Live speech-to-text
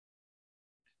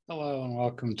Hello and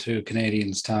welcome to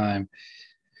Canadians Time.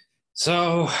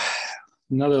 So,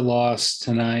 another loss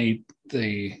tonight.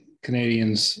 The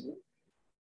Canadians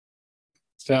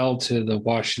fell to the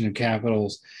Washington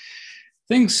Capitals.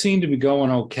 Things seemed to be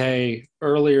going okay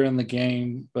earlier in the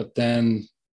game, but then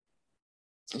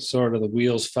sort of the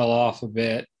wheels fell off a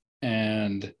bit.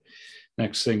 And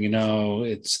next thing you know,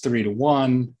 it's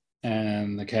 3-1,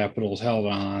 and the Capitals held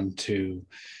on to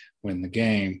win the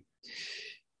game.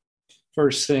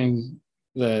 First thing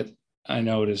that I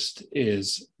noticed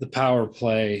is the power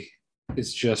play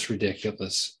is just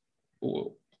ridiculous.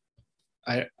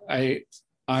 I'm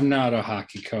not a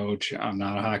hockey coach. I'm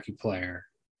not a hockey player,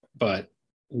 but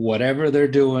whatever they're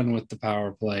doing with the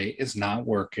power play is not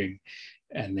working,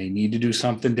 and they need to do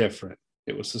something different.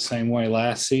 It was the same way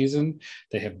last season.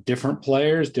 They have different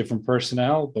players, different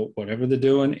personnel, but whatever they're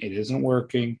doing, it isn't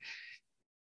working.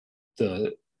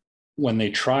 When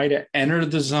they try to enter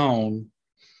the zone,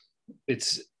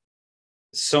 it's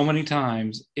so many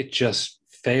times it just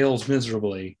fails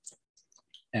miserably,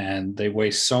 and they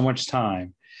waste so much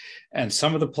time. And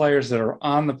some of the players that are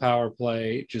on the power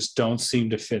play just don't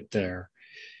seem to fit there.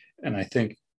 And I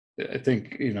think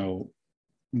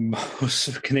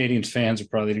most Canadians fans are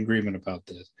probably in agreement about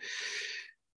this.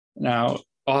 Now,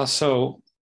 also,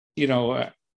 you know,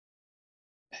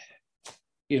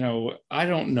 I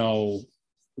don't know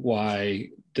why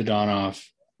Dodonov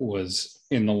was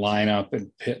in the lineup and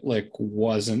Pitlick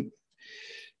wasn't.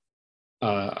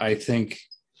 I think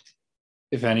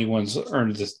if anyone's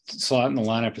earned the slot in the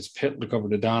lineup, it's Pitlick over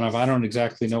Dodonov. I don't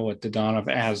exactly know what Dodonov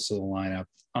adds to the lineup,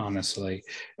 honestly.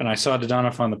 And I saw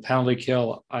Dodonov on the penalty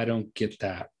kill. I don't get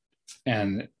that.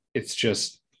 And it's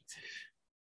just,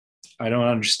 I don't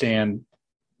understand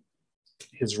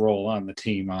his role on the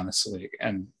team, honestly.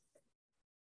 And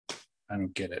I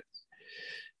don't get it.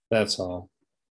 That's all.